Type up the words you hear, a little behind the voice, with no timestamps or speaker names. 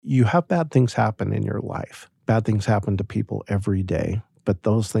You have bad things happen in your life. Bad things happen to people every day, but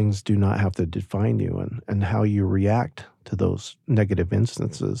those things do not have to define you, and how you react to those negative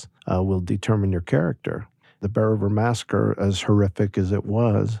instances will determine your character. The Bear River Massacre, as horrific as it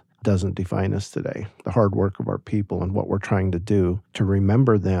was, doesn't define us today. The hard work of our people and what we're trying to do to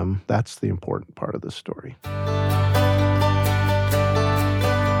remember them, that's the important part of the story.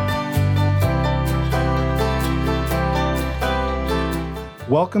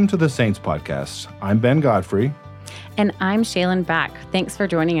 Welcome to the Saints Podcast. I'm Ben Godfrey. And I'm Shaylin Back. Thanks for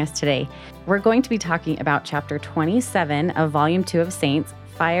joining us today. We're going to be talking about Chapter 27 of Volume 2 of Saints,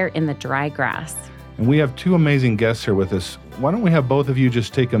 Fire in the Dry Grass. And we have two amazing guests here with us. Why don't we have both of you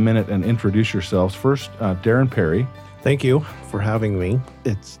just take a minute and introduce yourselves. First, Darren Perry. Thank you for having me.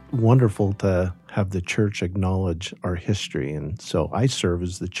 It's wonderful to have the church acknowledge our history. And so I serve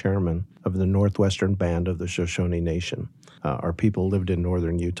as the chairman of the Northwestern Band of the Shoshone Nation. Our people lived in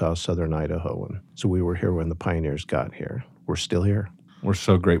northern Utah, southern Idaho, and so we were here when the pioneers got here. We're still here. We're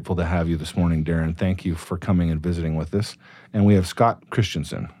so grateful to have you this morning, Darren. Thank you for coming and visiting with us. And we have Scott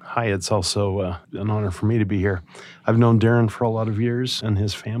Christensen. Hi, it's also an honor for me to be here. I've known Darren for a lot of years and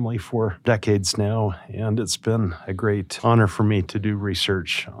his family for decades now, and it's been a great honor for me to do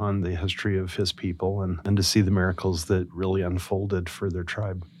research on the history of his people and to see the miracles that really unfolded for their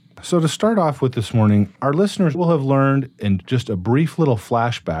tribe. So to start off with this morning, our listeners will have learned in just a brief little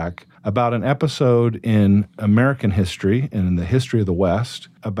flashback about an episode in American history and in the history of the West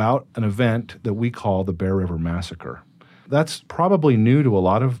about an event that we call the Bear River Massacre. That's probably new to a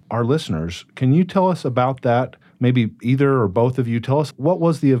lot of our listeners. Can you tell us about that? Maybe either or both of you tell us, what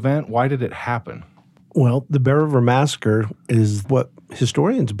was the event? Why did it happen? Well, the Bear River Massacre is what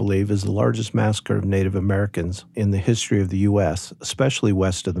historians believe is the largest massacre of Native Americans in the history of the U.S., especially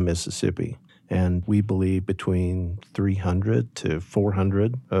west of the Mississippi. And we believe between 300 to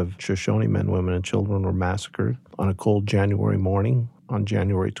 400 of Shoshone men, women, and children were massacred on a cold January morning on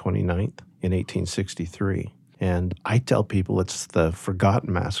January 29th in 1863. And I tell people it's the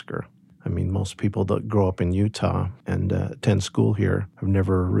forgotten massacre. I mean, most people that grow up in Utah and attend school here have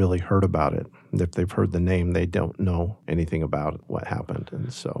never really heard about it. And if they've heard the name, they don't know anything about what happened.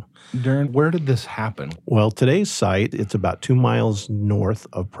 And so, Darren, where did this happen? Well, today's site, it's about 2 miles north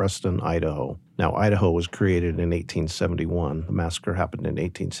of Preston, Idaho. Now, Idaho was created in 1871. The massacre happened in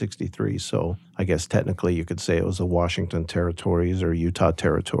 1863. So I guess technically you could say it was the Washington Territories or Utah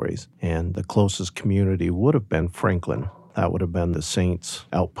Territories. And the closest community would have been Franklin. That would have been the Saints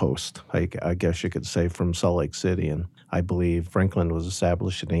outpost, I guess you could say, from Salt Lake City. And I believe Franklin was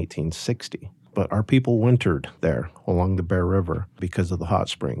established in 1860. But our people wintered there along the Bear River because of the hot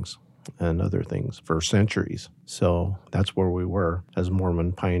springs and other things for centuries. So that's where we were as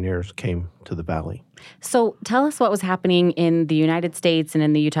Mormon pioneers came to the valley. So tell us what was happening in the United States and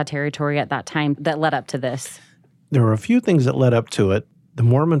in the Utah Territory at that time that led up to this. There were a few things that led up to it. The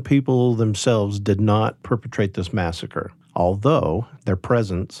Mormon people themselves did not perpetrate this massacre, although their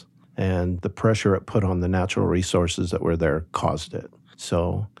presence and the pressure it put on the natural resources that were there caused it.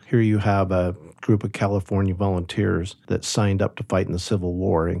 So here you have a group of California volunteers that signed up to fight in the Civil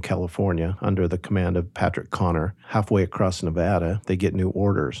War in California under the command of Patrick Connor. Halfway across Nevada, they get new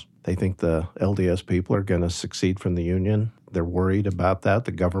orders. They think the LDS people are going to succeed from the Union. They're worried about that.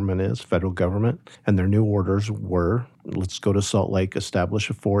 The government is, federal government. And their new orders were, let's go to Salt Lake, establish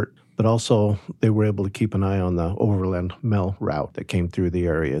a fort. But also, they were able to keep an eye on the overland mail route that came through the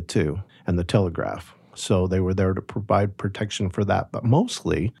area too, and the telegraph. So they were there to provide protection for that, but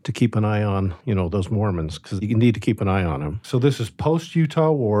mostly to keep an eye on, those Mormons, because you need to keep an eye on them. So this is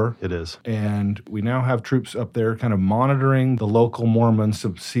post-Utah War. It is. And we now have troops up there kind of monitoring the local Mormons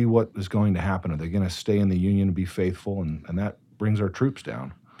to see what is going to happen. Are they going to stay in the Union and be faithful? And that brings our troops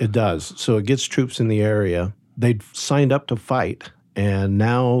down. It does. So it gets troops in the area. They'd signed up to fight. And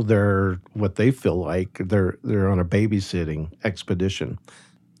now they're, what they feel like, they're on a babysitting expedition.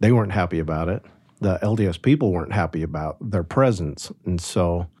 They weren't happy about it. The LDS people weren't happy about their presence. And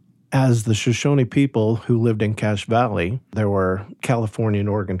so as the Shoshone people who lived in Cache Valley, there were California and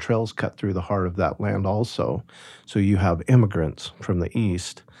Oregon trails cut through the heart of that land also. So you have immigrants from the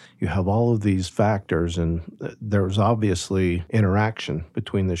east. You have all of these factors, and there's obviously interaction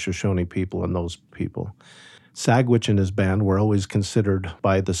between the Shoshone people and those people. Sagwitch and his band were always considered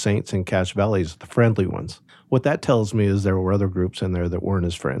by the Saints in Cache Valley as the friendly ones. What that tells me is there were other groups in there that weren't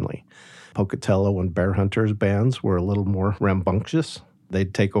as friendly. Pocatello and Bear Hunters bands were a little more rambunctious.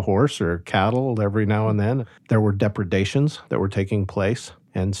 They'd take a horse or cattle every now and then. There were depredations that were taking place.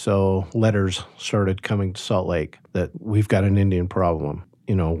 And so letters started coming to Salt Lake that we've got an Indian problem.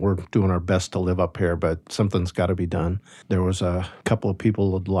 we're doing our best to live up here, but something's got to be done. There was a couple of people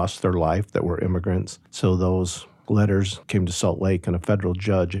who had lost their life that were immigrants. So those letters came to Salt Lake, and a federal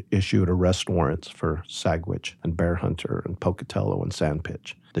judge issued arrest warrants for Sagwitch and Bear Hunter and Pocatello and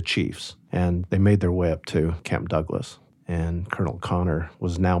Sandpitch, the chiefs. And they made their way up to Camp Douglas. And Colonel Connor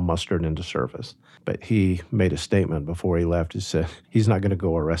was now mustered into service. But he made a statement before he left. He said he's not going to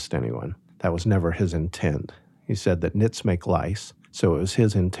go arrest anyone. That was never his intent. He said that nits make lice, so it was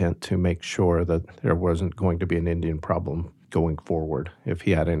his intent to make sure that there wasn't going to be an Indian problem going forward if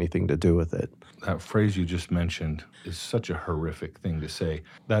he had anything to do with it. That phrase you just mentioned is such a horrific thing to say.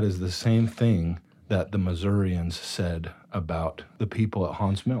 That is the same thing that the Missourians said about the people at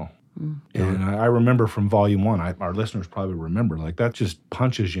Haun's Mill. And I remember from Volume 1, our listeners probably remember, like that just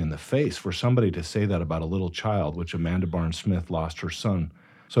punches you in the face for somebody to say that about a little child, which Amanda Barnes Smith lost her son.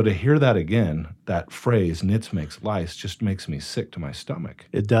 So to hear that again, that phrase, nits makes lice, just makes me sick to my stomach.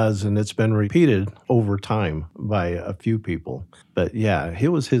 It does, and it's been repeated over time by a few people. But yeah, it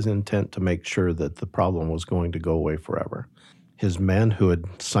was his intent to make sure that the problem was going to go away forever. His men who had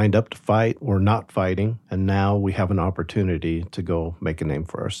signed up to fight were not fighting, and now we have an opportunity to go make a name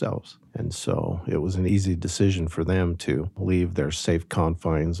for ourselves. And so it was an easy decision for them to leave their safe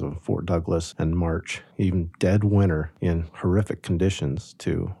confines of Fort Douglas and march, even dead winter in horrific conditions,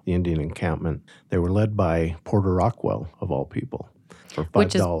 to the Indian encampment. They were led by Porter Rockwell, of all people, for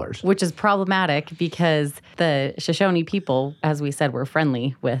 $5. Which is problematic because the Shoshone people, as we said, were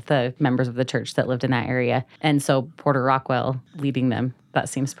friendly with the members of the church that lived in that area. And so Porter Rockwell leading them, that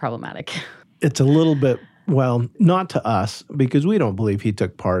seems problematic. It's a little bit, well, not to us, because we don't believe he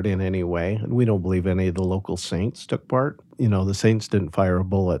took part in any way. And we don't believe any of the local saints took part. The saints didn't fire a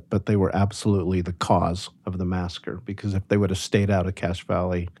bullet, but they were absolutely the cause of the massacre. Because if they would have stayed out of Cache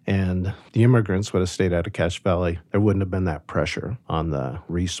Valley and the immigrants would have stayed out of Cache Valley, there wouldn't have been that pressure on the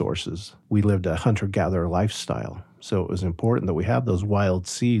resources. We lived a hunter-gatherer lifestyle. So it was important that we have those wild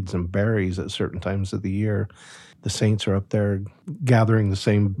seeds and berries at certain times of the year. The saints are up there gathering the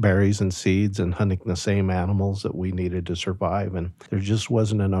same berries and seeds and hunting the same animals that we needed to survive. And there just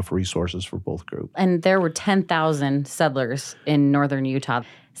wasn't enough resources for both groups. And there were 10,000 settlers in northern Utah.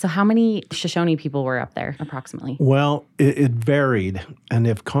 So how many Shoshone people were up there approximately? Well, it varied. And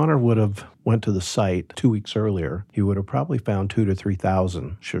if Connor would have went to the site 2 weeks earlier, he would have probably found 2,000 to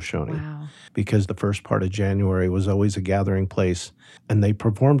 3,000 Shoshone. Wow. Because the first part of January was always a gathering place. And they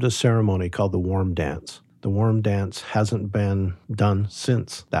performed a ceremony called the Warm Dance. The Warm Dance hasn't been done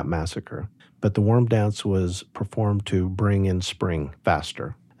since that massacre, but the Warm Dance was performed to bring in spring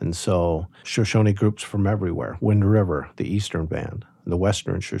faster. And so Shoshone groups from everywhere, Wind River, the Eastern Band, the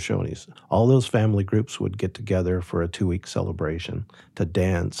Western Shoshones, all those family groups would get together for a 2-week celebration to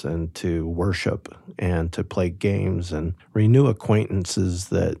dance and to worship and to play games and renew acquaintances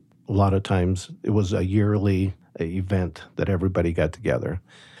that a lot of times it was a yearly event that everybody got together.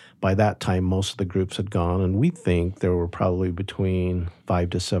 By that time, most of the groups had gone, and we think there were probably between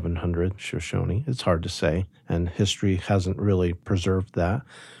 500 to 700 Shoshone. It's hard to say, and history hasn't really preserved that.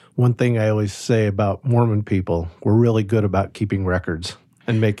 One thing I always say about Mormon people, we're really good about keeping records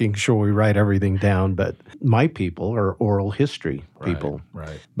and making sure we write everything down. But my people are oral history people.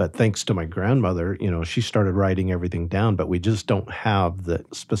 Right. But thanks to my grandmother, she started writing everything down, but we just don't have the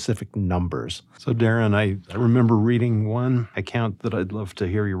specific numbers. So, Darren, I remember reading one account that I'd love to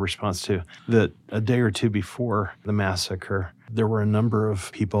hear your response to, that a day or two before the massacre, there were a number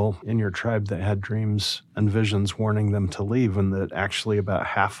of people in your tribe that had dreams and visions warning them to leave, and that actually about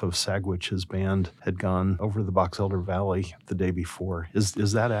half of Sagwitch's band had gone over the Box Elder Valley the day before.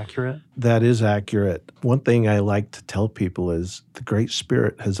 Is that accurate? That is accurate. One thing I like to tell people is the Great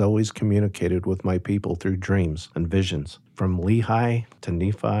Spirit has always communicated with my people through dreams and visions, from Lehi to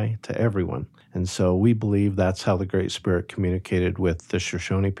Nephi to everyone. And so we believe that's how the Great Spirit communicated with the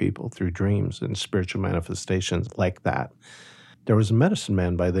Shoshone people, through dreams and spiritual manifestations like that. There was a medicine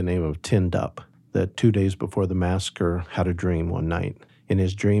man by the name of Tin Dup that 2 days before the massacre had a dream one night. In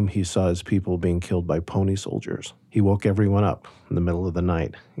his dream, he saw his people being killed by pony soldiers. He woke everyone up in the middle of the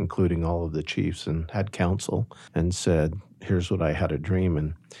night, including all of the chiefs, and had counsel and said, here's what I had a dream.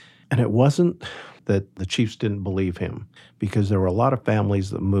 And it wasn't that the chiefs didn't believe him, because there were a lot of families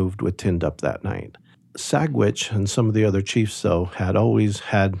that moved with Tin Dup that night. Sagwitch and some of the other chiefs, though, had always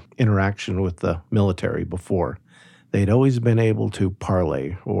had interaction with the military before. They'd always been able to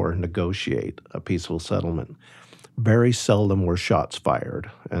parlay or negotiate a peaceful settlement. Very seldom were shots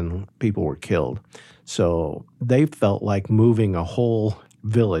fired and people were killed. So they felt like moving a whole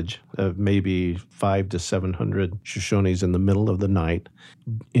village of maybe 500 to 700 Shoshones in the middle of the night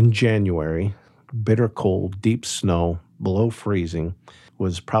in January, bitter cold, deep snow, below freezing,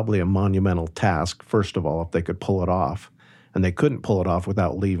 was probably a monumental task, first of all, if they could pull it off. And they couldn't pull it off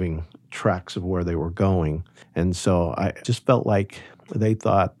without leaving tracks of where they were going. And so I just felt like they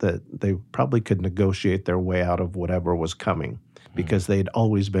thought that they probably could negotiate their way out of whatever was coming because they'd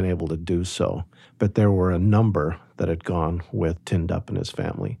always been able to do so. But there were a number that had gone with Tin Dup and his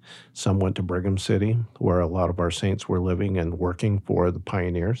family. Some went to Brigham City, where a lot of our saints were living and working for the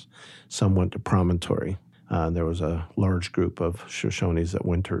pioneers. Some went to Promontory. There was a large group of Shoshones that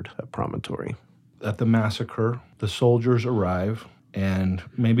wintered at Promontory. At the massacre, the soldiers arrive, and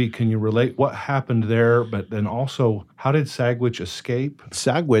maybe can you relate what happened there, but then also how did Sagwitch escape?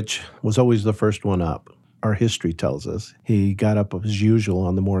 Sagwitch was always the first one up. Our history tells us. He got up as usual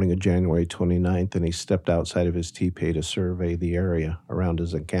on the morning of January 29th, and he stepped outside of his teepee to survey the area around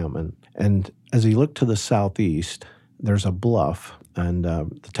his encampment. And as he looked to the southeast, there's a bluff, and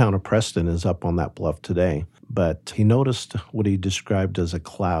the town of Preston is up on that bluff today. But he noticed what he described as a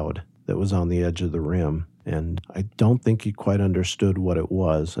cloud that was on the edge of the rim. And I don't think he quite understood what it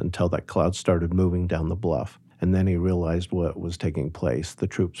was until that cloud started moving down the bluff. And then he realized what was taking place. The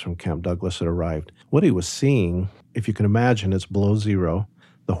troops from Camp Douglas had arrived. What he was seeing, if you can imagine, it's below zero.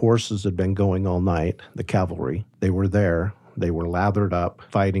 The horses had been going all night, the cavalry. They were there. They were lathered up,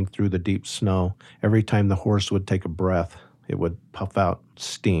 fighting through the deep snow. Every time the horse would take a breath, it would puff out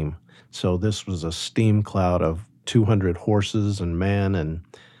steam. So this was a steam cloud of 200 horses and men, and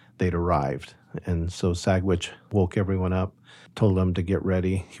they'd arrived. And so Sagwitch woke everyone up, told them to get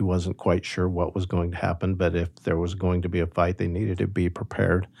ready. He wasn't quite sure what was going to happen, but if there was going to be a fight, they needed to be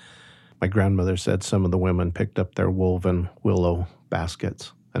prepared. My grandmother said some of the women picked up their woven willow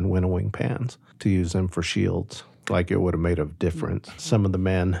baskets and winnowing pans to use them for shields, like it would have made a difference. Some of the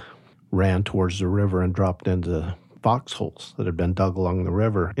men ran towards the river and dropped into foxholes that had been dug along the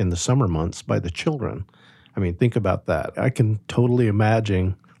river in the summer months by the children. I mean, think about that. I can totally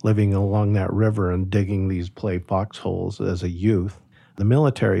imagine living along that river and digging these clay foxholes as a youth. The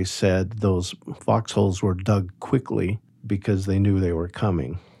military said those foxholes were dug quickly because they knew they were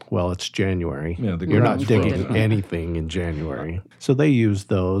coming. Well, it's January. Yeah, you're not ground's digging frozen. anything in January. So they used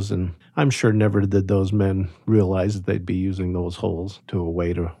those, and I'm sure never did those men realize that they'd be using those holes to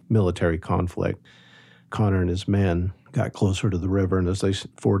await a military conflict. Connor and his men got closer to the river, and as they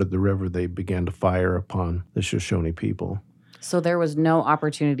forded the river, they began to fire upon the Shoshone people. So there was no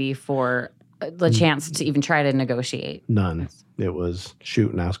opportunity for the chance to even try to negotiate. None. It was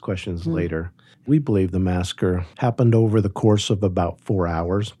shoot and ask questions later. We believe the massacre happened over the course of about 4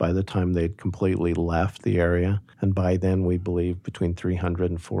 hours by the time they'd completely left the area. And by then, we believe between 300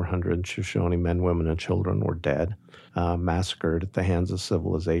 and 400 Shoshone men, women, and children were dead, massacred at the hands of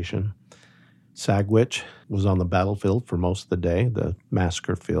civilization. Sagwitch was on the battlefield for most of the day, the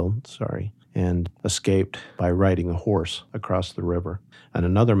massacre field, and escaped by riding a horse across the river. And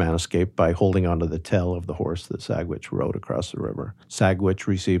another man escaped by holding onto the tail of the horse that Sagwitch rode across the river. Sagwitch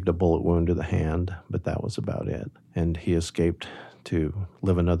received a bullet wound to the hand, but that was about it. And he escaped to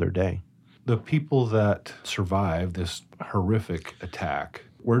live another day. The people that survived this horrific attack,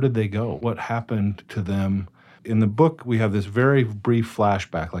 where did they go? What happened to them? In the book, we have this very brief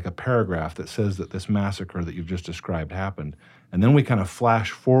flashback, like a paragraph that says that this massacre that you've just described happened. And then we kind of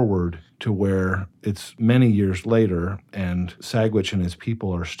flash forward to where it's many years later and Sagwitch and his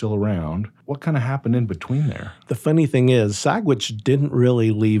people are still around. What kind of happened in between there? The funny thing is, Sagwitch didn't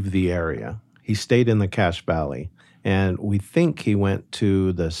really leave the area. He stayed in the Cache Valley. And we think he went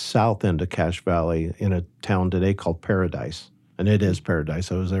to the south end of Cache Valley in a town today called Paradise. And it is Paradise.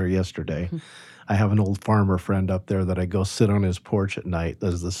 I was there yesterday. I have an old farmer friend up there that I go sit on his porch at night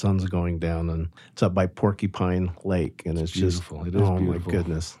as the sun's going down, and it's up by Porcupine Lake, and it's just beautiful. It is oh beautiful. My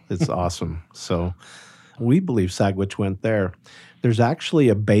goodness, it's awesome. So we believe Sagwitch went there. There's actually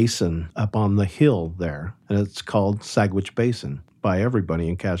a basin up on the hill there, and it's called Sagwitch Basin by everybody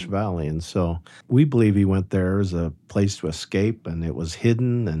in Cache Valley, and so we believe he went there as a place to escape, and it was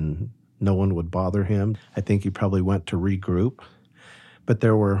hidden, and no one would bother him. I think he probably went to regroup, but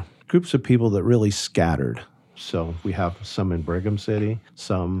there were groups of people that really scattered. So we have some in Brigham City,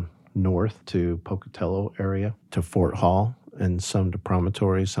 some north to Pocatello area, to Fort Hall, and some to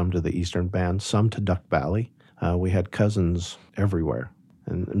Promontory, some to the Eastern Band, some to Duck Valley. We had cousins everywhere,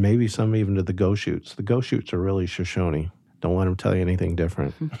 and maybe some even to the Goshutes. The Goshutes are really Shoshone. Don't let them tell you anything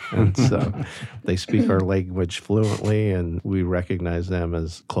different. And so they speak our language fluently, and we recognize them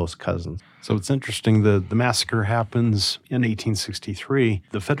as close cousins. So it's interesting, the massacre happens in 1863.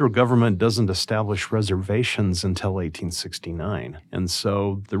 The federal government doesn't establish reservations until 1869. And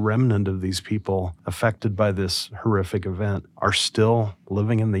so the remnant of these people affected by this horrific event are still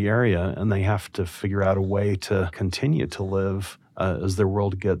living in the area, and they have to figure out a way to continue to live as their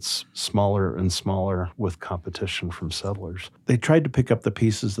world gets smaller and smaller with competition from settlers. They tried to pick up the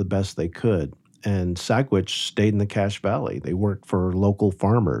pieces the best they could. And Saguich stayed in the Cache Valley. They worked for local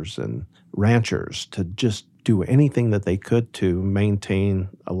farmers and ranchers to just do anything that they could to maintain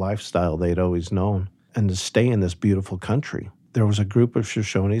a lifestyle they'd always known and to stay in this beautiful country. There was a group of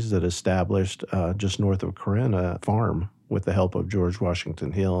Shoshones that established just north of Corinne a farm with the help of George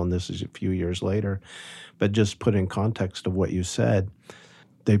Washington Hill, and this is a few years later. But just put in context of what you said,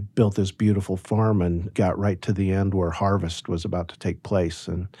 they built this beautiful farm and got right to the end where harvest was about to take place.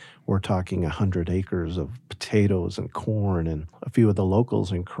 And we're talking 100 acres of potatoes and corn and a few of the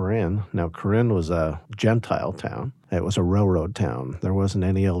locals in Corinne. Now, Corinne was a Gentile town. It was a railroad town. There wasn't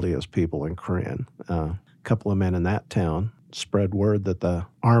any LDS people in Corinne. A couple of men in that town spread word that the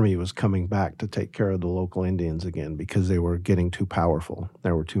army was coming back to take care of the local Indians again because they were getting too powerful.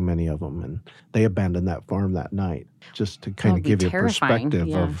 There were too many of them, and they abandoned that farm that night just to kind of give you a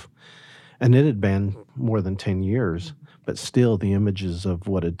perspective of, and it had been more than 10 years, but still the images of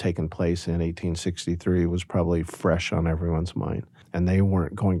what had taken place in 1863 was probably fresh on everyone's mind, and they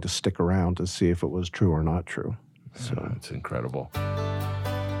weren't going to stick around to see if it was true or not true. So it's incredible.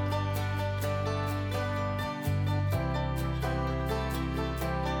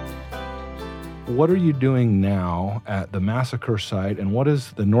 What are you doing now at the massacre site, and what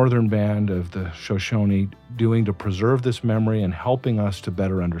is the Northern Band of the Shoshone doing to preserve this memory and helping us to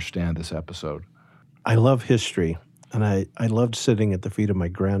better understand this episode? I love history, and I loved sitting at the feet of my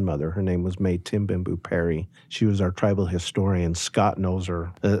grandmother. Her name was May Timbimbu Perry. She was our tribal historian. Scott knows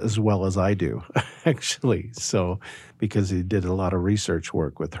her as well as I do, actually, so because he did a lot of research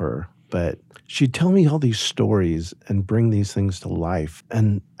work with her. But she'd tell me all these stories and bring these things to life.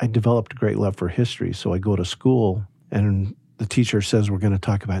 And I developed a great love for history. So I go to school and the teacher says, we're going to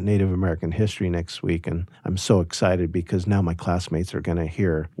talk about Native American history next week. And I'm so excited because now my classmates are going to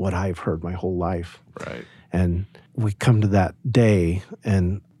hear what I've heard my whole life. Right. And we come to that day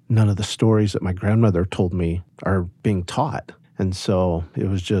and none of the stories that my grandmother told me are being taught. And so it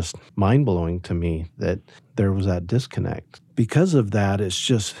was just mind-blowing to me that there was that disconnect. Because of that, it's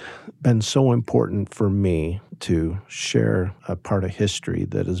just been so important for me to share a part of history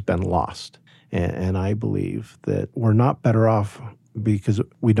that has been lost. And I believe that we're not better off because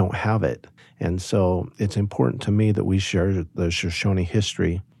we don't have it. And so it's important to me that we share the Shoshone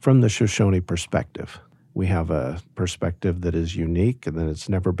history from the Shoshone perspective. We have a perspective that is unique and that it's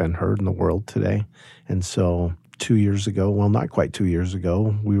never been heard in the world today. And so 2 years ago, well, not quite 2 years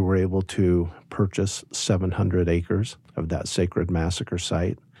ago, we were able to purchase 700 acres of that sacred massacre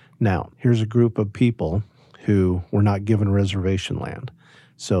site. Now, here's a group of people who were not given reservation land.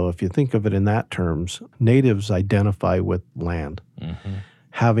 So if you think of it in that terms, natives identify with land. Mm-hmm.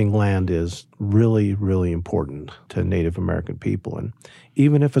 Having land is really, really important to Native American people. And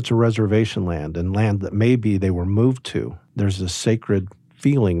even if it's a reservation land and land that maybe they were moved to, there's a sacred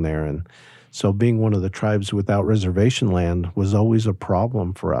feeling there. And so being one of the tribes without reservation land was always a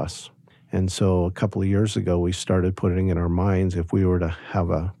problem for us. And so a couple of years ago, we started putting in our minds if we were to have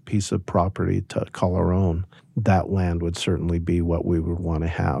a piece of property to call our own, that land would certainly be what we would want to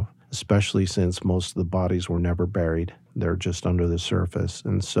have, especially since most of the bodies were never buried. They're just under the surface.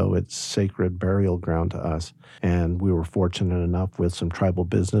 And so it's sacred burial ground to us. And we were fortunate enough with some tribal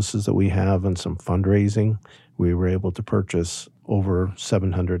businesses that we have and some fundraising, we were able to purchase over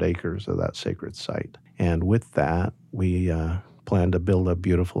 700 acres of that sacred site. And with that, we plan to build a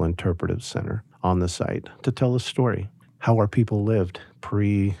beautiful interpretive center on the site to tell the story, how our people lived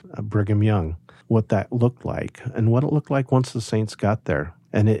pre-Brigham Young, what that looked like, and what it looked like once the saints got there.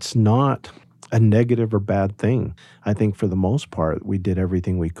 And it's not a negative or bad thing. I think for the most part, we did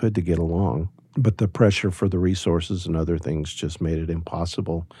everything we could to get along, but the pressure for the resources and other things just made it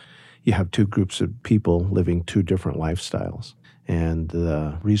impossible. You have two groups of people living two different lifestyles, and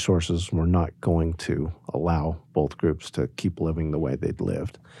the resources were not going to allow both groups to keep living the way they'd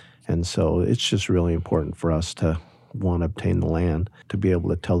lived. And so it's just really important for us to want to obtain the land to be able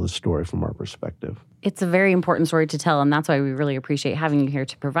to tell the story from our perspective. It's a very important story to tell, and that's why we really appreciate having you here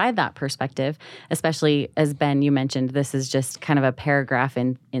to provide that perspective, especially as Ben, you mentioned, this is just kind of a paragraph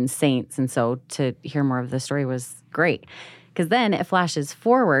in Saints, and so to hear more of the story was great. Because then it flashes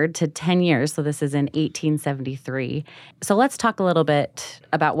forward to 10 years, so this is in 1873. So let's talk a little bit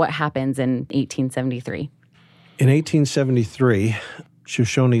about what happens in 1873. In 1873,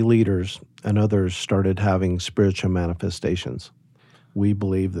 Shoshone leaders and others started having spiritual manifestations. We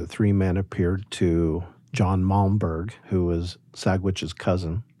believe that 3 men appeared to John Malmberg, who was Saguich's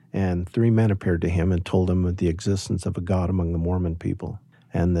cousin, and 3 men appeared to him and told him of the existence of a God among the Mormon people,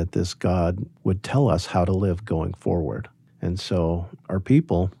 and that this God would tell us how to live going forward. And so our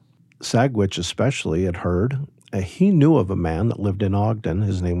people, Sagwitch especially, had heard. He knew of a man that lived in Ogden.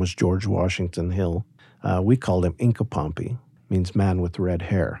 His name was George Washington Hill. We called him Inkapompy, means man with red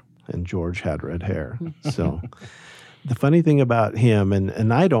hair. And George had red hair. So the funny thing about him,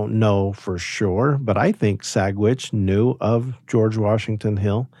 and I don't know for sure, but I think Sagwitch knew of George Washington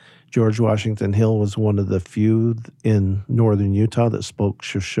Hill. George Washington Hill was one of the few in northern Utah that spoke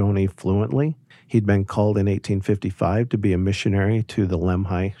Shoshone fluently. He'd been called in 1855 to be a missionary to the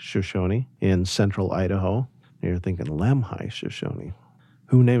Lemhi Shoshone in central Idaho. You're thinking, Lemhi Shoshone?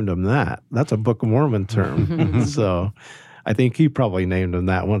 Who named him that? That's a Book of Mormon term. So I think he probably named him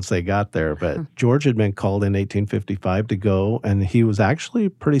that once they got there. But George had been called in 1855 to go, and he was actually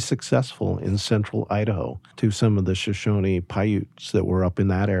pretty successful in central Idaho to some of the Shoshone Paiutes that were up in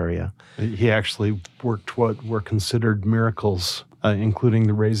that area. He actually worked what were considered miracles, including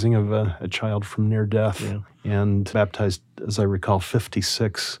the raising of a child from near death, and baptized, as I recall,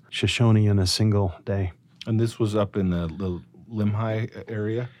 56 Shoshone in a single day. And this was up in the Lemhi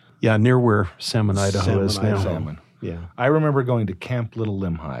area? Yeah, near where Salmon, Idaho is now. Salmon. Yeah. I remember going to Camp Little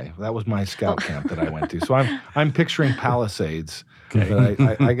Lemhi. That was my scout camp that I went to. So I'm picturing Palisades. Okay.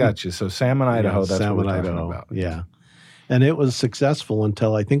 But I got you. So Salmon, Idaho, that's Salmon, what we're Idaho. talking about. Yeah. And it was successful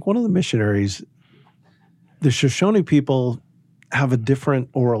until I think one of the missionaries, the Shoshone people have a different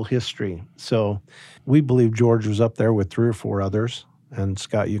oral history. So we believe George was up there with 3 or 4 others. And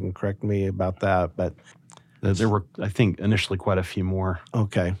Scott, you can correct me about that, but there were, I think, initially quite a few more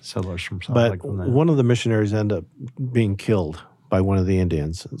settlers from Salt Lake than that. One of the missionaries ended up being killed by one of the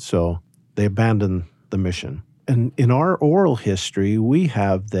Indians. So they abandoned the mission. And in our oral history, we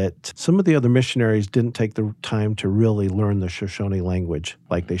have that some of the other missionaries didn't take the time to really learn the Shoshone language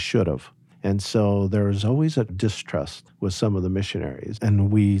like they should have. And so there is always a distrust with some of the missionaries.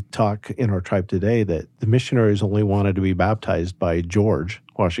 And we talk in our tribe today that the missionaries only wanted to be baptized by George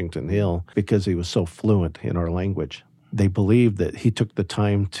Washington Hill because he was so fluent in our language. They believed that he took the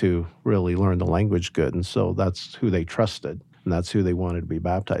time to really learn the language good, and so that's who they trusted. And that's who they wanted to be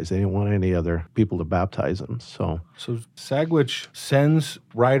baptized. They didn't want any other people to baptize them. So Sagwitch sends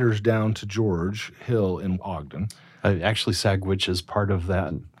riders down to George Hill in Ogden. Actually, Sagwitch is part of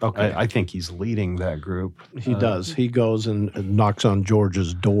that. Okay. I think he's leading that group. He does. He goes and knocks on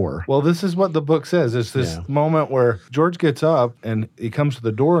George's door. Well, this is what the book says. It's this moment where George gets up and he comes to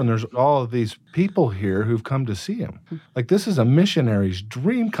the door and there's all of these people here who've come to see him. Like, this is a missionary's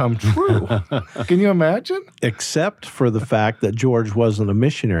dream come true. Can you imagine? Except for the fact that George wasn't a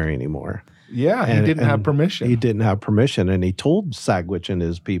missionary anymore. Yeah, he didn't have permission. He didn't have permission, and he told Sagwitch and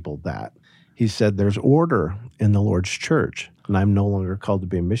his people that. He said, there's order in the Lord's church, and I'm no longer called to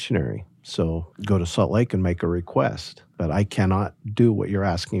be a missionary. So go to Salt Lake and make a request, but I cannot do what you're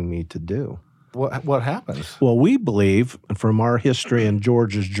asking me to do. What happens? Well, we believe from our history and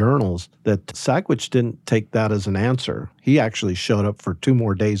George's journals that Sagwitch didn't take that as an answer. He actually showed up for 2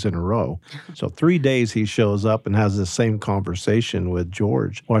 more days in a row. So 3 days he shows up and has the same conversation with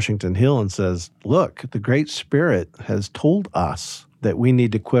George Washington Hill and says, look, the Great Spirit has told us that we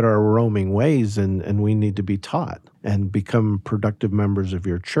need to quit our roaming ways and we need to be taught and become productive members of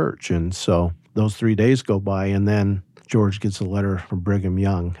your church. And so those 3 days go by, and then George gets a letter from Brigham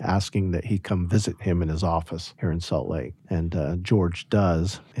Young asking that he come visit him in his office here in Salt Lake. And George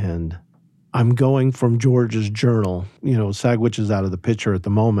does. And I'm going from George's journal. You know, Sagwitch is out of the picture at the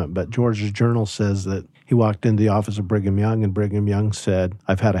moment, but George's journal says that he walked into the office of Brigham Young, and Brigham Young said,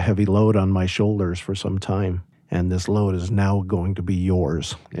 I've had a heavy load on my shoulders for some time, and this load is now going to be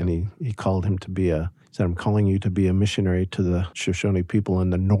yours. And he called him to be said, I'm calling you to be a missionary to the Shoshone people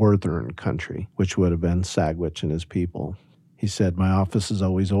in the northern country, which would have been Sagwitch and his people. He said, my office is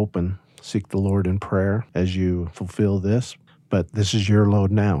always open. Seek the Lord in prayer as you fulfill this, but this is your load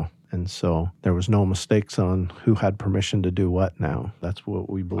now. And so there was no mistakes on who had permission to do what now. That's what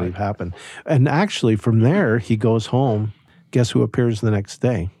we believe happened. And actually from there, he goes home. Guess who appears the next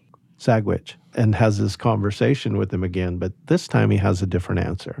day? Sagwitch, and has this conversation with him again. But this time he has a different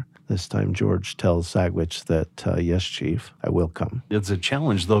answer. This time George tells Sagwitch that, yes, Chief, I will come. It's a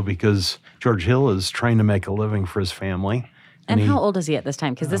challenge, though, because George Hill is trying to make a living for his family. And how old is he at this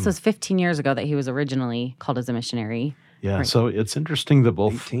time? Because this was 15 years ago that he was originally called as a missionary. Yeah, right. So it's interesting that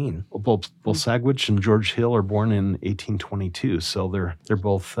both 18. both Sagwitch and George Hill are born in 1822, so they're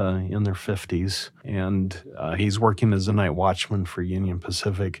both in their 50s, and he's working as a night watchman for Union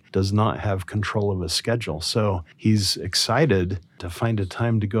Pacific, does not have control of his schedule, so he's excited to find a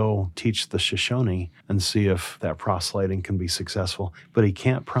time to go teach the Shoshone and see if that proselyting can be successful, but he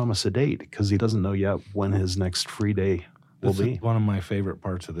can't promise a date because he doesn't know yet when his next free day will be. One of my favorite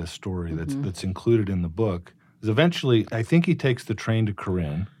parts of this story that's included in the book. is eventually, I think he takes the train to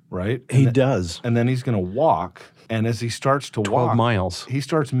Corinne, right? He does. And then he's going to walk. And as he starts to 12 walk, miles. he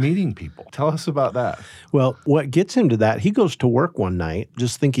starts meeting people. Tell us about that. Well, what gets him to that, he goes to work one night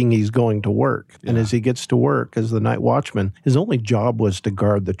just thinking he's going to work. And as he gets to work as the night watchman, his only job was to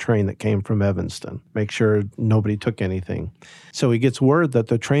guard the train that came from Evanston, make sure nobody took anything. So he gets word that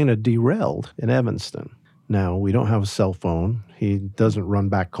the train had derailed in Evanston. Now, we don't have a cell phone. He doesn't run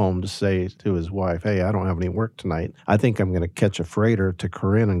back home to say to his wife, hey, I don't have any work tonight. I think I'm going to catch a freighter to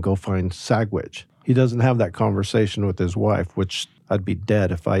Corinne and go find Sagwitch. He doesn't have that conversation with his wife, which I'd be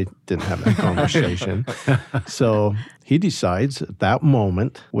dead if I didn't have that conversation. So he decides at that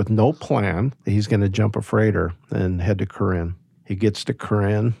moment, with no plan, that he's going to jump a freighter and head to Corinne. He gets to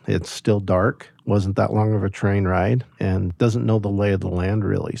Corinne. It's still dark. Wasn't that long of a train ride and doesn't know the lay of the land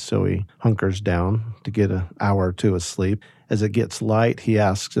really. So he hunkers down to get an hour or two of sleep. As it gets light, he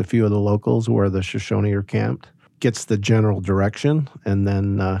asks a few of the locals where the Shoshone are camped, gets the general direction, and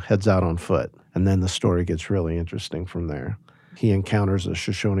then heads out on foot. And then the story gets really interesting from there. He encounters a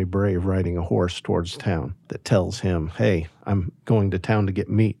Shoshone brave riding a horse towards town that tells him, hey, I'm going to town to get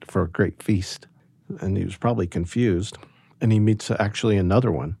meat for a great feast. And he was probably confused. And he meets actually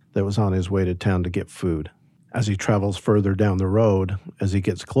another one that was on his way to town to get food. As he travels further down the road, as he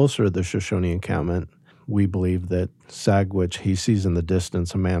gets closer to the Shoshone encampment, we believe that Sagwitch, he sees in the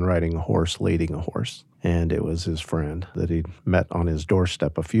distance a man riding a horse, leading a horse. And it was his friend that he'd met on his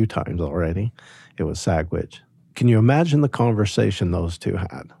doorstep a few times already. It was Sagwitch. Can you imagine the conversation those two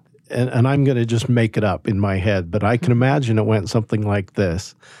had? And I'm going to just make it up in my head, but I can imagine it went something like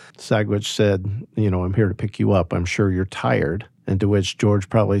this. Sagwitch said, I'm here to pick you up. I'm sure you're tired. And to which George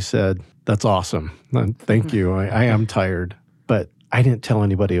probably said, that's awesome. Thank you. I am tired. But I didn't tell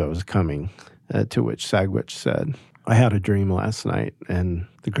anybody I was coming. To which Sagwitch said, I had a dream last night, and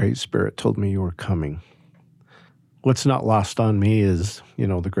the Great Spirit told me you were coming. What's not lost on me is,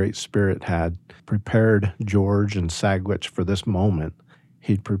 the Great Spirit had prepared George and Sagwitch for this moment.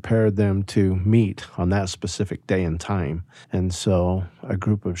 He'd prepared them to meet on that specific day and time. And so a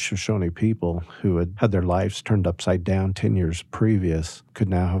group of Shoshone people who had had their lives turned upside down 10 years previous could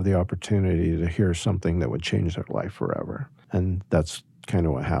now have the opportunity to hear something that would change their life forever. And that's kind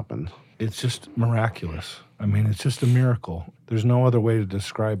of what happened. It's just miraculous. I mean, it's just a miracle. There's no other way to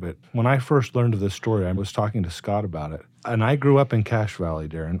describe it. When I first learned of this story, I was talking to Scott about it. And I grew up in Cache Valley,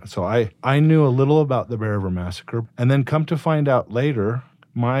 Darren. So I knew a little about the Bear River Massacre. And then come to find out later,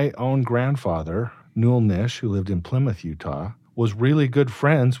 my own grandfather, Newell Nish, who lived in Plymouth, Utah, was really good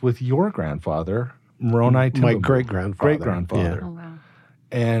friends with your grandfather, Moroni Timberman. My great-grandfather. Great-grandfather. Oh, wow.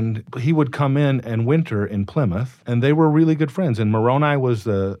 And he would come in and winter in Plymouth, and they were really good friends. And Moroni was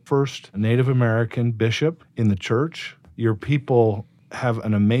the first Native American bishop in the church. Your people have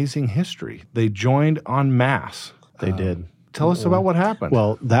an amazing history. They joined en masse. They did. Tell us about what happened.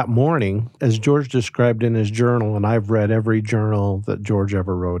 Well, that morning, as George described in his journal, and I've read every journal that George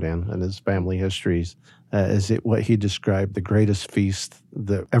ever wrote in and his family histories, what he described the greatest feast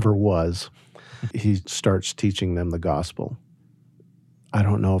that ever was. He starts teaching them the gospel. I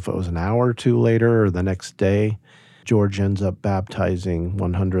don't know if it was an hour or two later or the next day, George ends up baptizing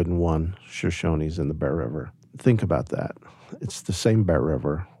 101 Shoshones in the Bear River. Think about that. It's the same Bear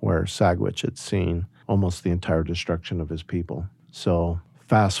River where Sagwitch had seen almost the entire destruction of his people. So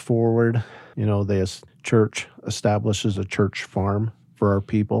fast forward, the church establishes a church farm for our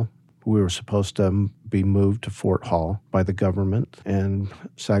people. We were supposed to be moved to Fort Hall by the government, and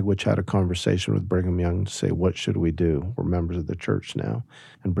Sagwitch had a conversation with Brigham Young to say, what should we do? We're members of the church now.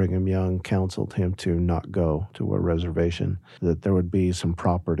 And Brigham Young counseled him to not go to a reservation, that there would be some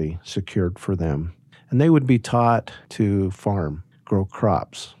property secured for them. And they would be taught to farm, grow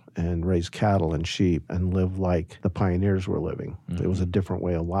crops, and raise cattle and sheep and live like the pioneers were living. Mm-hmm. It was a different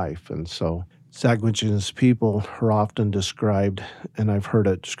way of life. And so Sagwitch and his people are often described, and I've heard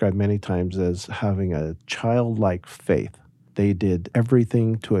it described many times, as having a childlike faith. They did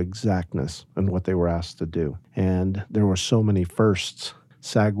everything to exactness in what they were asked to do. And there were so many firsts.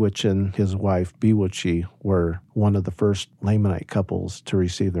 Sagwitch and his wife, Biwachi, were one of the first Lamanite couples to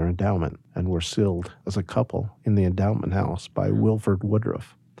receive their endowment and were sealed as a couple in the endowment house by Wilford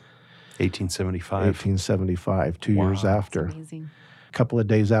Woodruff. 1875, 2 years after. That's amazing. A couple of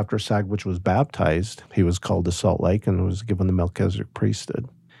days after Sagwitch was baptized, he was called to Salt Lake and was given the Melchizedek priesthood.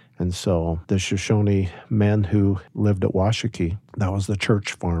 And so the Shoshone men who lived at Washakie, that was the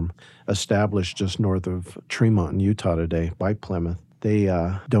church farm, established just north of Tremont in Utah today by Plymouth. They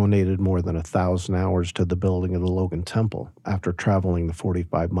donated more than 1,000 hours to the building of the Logan Temple after traveling the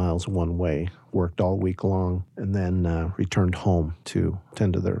 45 miles one way, worked all week long, and then returned home to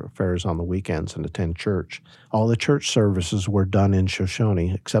attend to their affairs on the weekends and attend church. All the church services were done in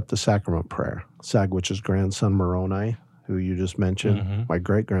Shoshone except the sacrament prayer. Sagwich's grandson, Moroni, who you just mentioned, my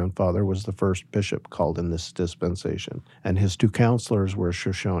great-grandfather was the first bishop called in this dispensation, and his 2 counselors were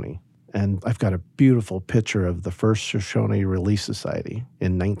Shoshone. And I've got a beautiful picture of the first Shoshone Relief Society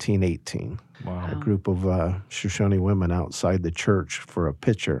in 1918. Wow. A group of Shoshone women outside the church for a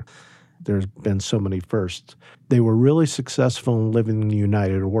picture. There's been so many firsts. They were really successful in living in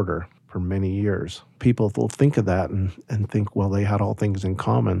united order for many years. People will think of that and think, well, they had all things in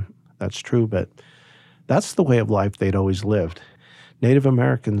common. That's true, but that's the way of life they'd always lived. Native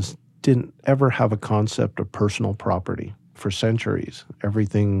Americans didn't ever have a concept of personal property. For centuries,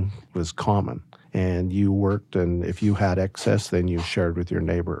 everything was common, and you worked, and if you had excess, then you shared with your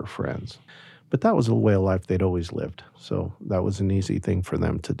neighbor or friends. But that was the way of life they'd always lived, so that was an easy thing for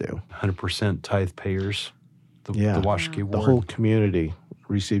them to do. 100% tithe payers, the Washakie Ward. The whole community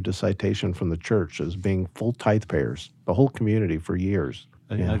received a citation from the church as being full tithe payers, the whole community for years.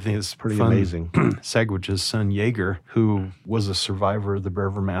 I think it's pretty fun. amazing. Sagwich's son, Yeager, who was a survivor of the Bear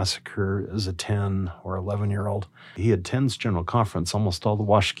River Massacre as a 10 or 11-year-old, he attends General Conference. Almost all the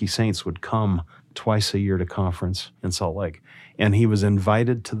Washakie Saints would come twice a year to conference in Salt Lake. And he was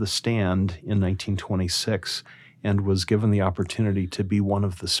invited to the stand in 1926 and was given the opportunity to be one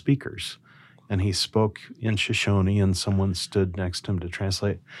of the speakers. And he spoke in Shoshone, and someone stood next to him to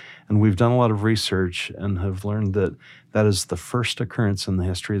translate. And we've done a lot of research and have learned that that is the first occurrence in the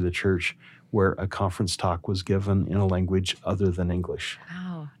history of the church where a conference talk was given in a language other than English.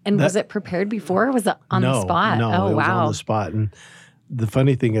 Wow. And was it prepared before? Or was it on the spot? No, oh, it was wow. on the spot. And the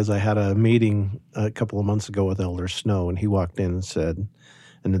funny thing is I had a meeting a couple of months ago with Elder Snow, and he walked in and said,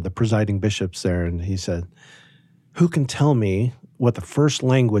 and the presiding bishop's there, and he said, "Who can tell me what the first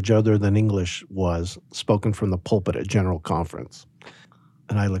language other than English was spoken from the pulpit at General Conference?"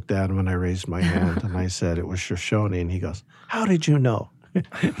 And I looked at him and I raised my hand and I said it was Shoshone. And he goes, "How did you know?"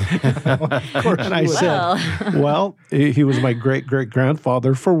 Of course. And I said, well, he was my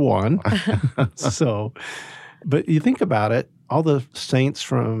great-great-grandfather for one. So, but you think about it, all the saints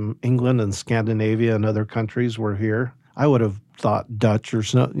from England and Scandinavia and other countries were here. I would have thought Dutch or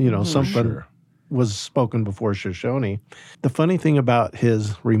something. Sure. Was spoken before Shoshone. The funny thing about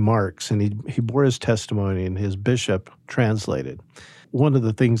his remarks, and he bore his testimony and his bishop translated. One of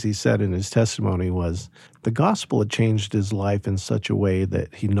the things he said in his testimony was the gospel had changed his life in such a way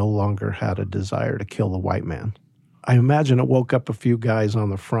that he no longer had a desire to kill the white man. I imagine it woke up a few guys on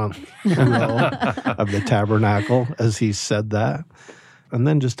the front row of the tabernacle as he said that, and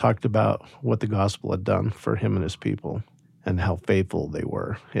then just talked about what the gospel had done for him and his people and how faithful they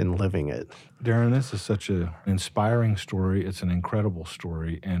were in living it. Darren, this is such an inspiring story. It's an incredible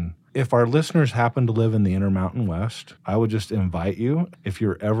story. And if our listeners happen to live in the Intermountain West, I would just invite you, if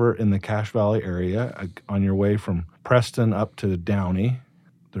you're ever in the Cache Valley area, on your way from Preston up to Downey,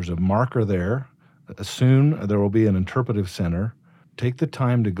 there's a marker there. Soon there will be an interpretive center. Take the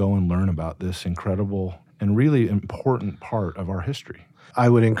time to go and learn about this incredible and really important part of our history. I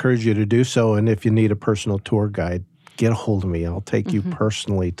would encourage you to do so. And if you need a personal tour guide, get a hold of me. I'll take you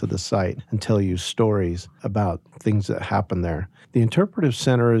personally to the site and tell you stories about things that happened there. The Interpretive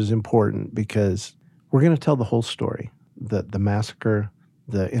Center is important because we're going to tell the whole story, the massacre,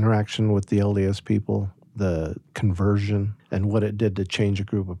 the interaction with the LDS people, the conversion, and what it did to change a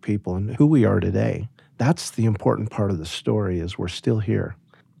group of people and who we are today. That's the important part of the story is we're still here.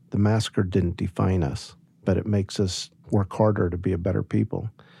 The massacre didn't define us, but it makes us work harder to be a better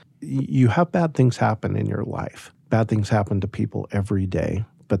people. You have bad things happen in your life. Bad things happen to people every day,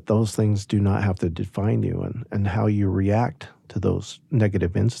 but those things do not have to define you, and how you react to those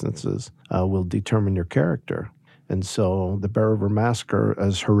negative instances will determine your character. And so the Bear River Massacre,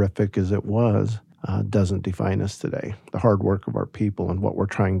 as horrific as it was, doesn't define us today. The hard work of our people and what we're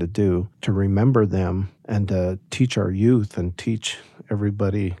trying to do to remember them and to teach our youth and teach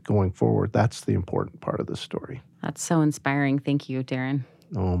everybody going forward, that's the important part of the story. That's so inspiring. Thank you, Darren.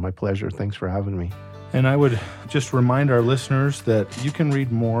 Oh, my pleasure. Thanks for having me. And I would just remind our listeners that you can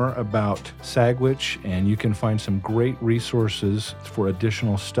read more about Sagwich, and you can find some great resources for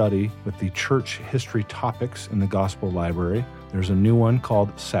additional study with the church history topics in the Gospel Library. There's a new one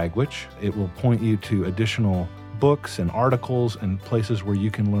called Sagwich. It will point you to additional books and articles and places where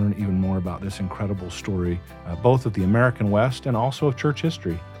you can learn even more about this incredible story, both of the American West and also of church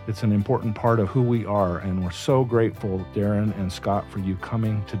history. It's an important part of who we are, and we're so grateful, Darren and Scott, for you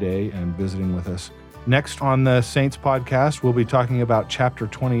coming today and visiting with us. Next on the Saints podcast, we'll be talking about chapter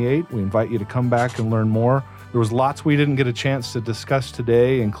 28. We invite you to come back and learn more. There was lots we didn't get a chance to discuss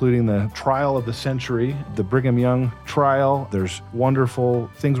today, including the trial of the century, the Brigham Young trial. There's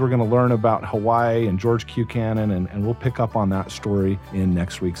wonderful things we're going to learn about Hawaii and George Buchanan, and we'll pick up on that story in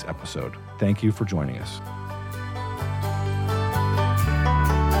next week's episode. Thank you for joining us.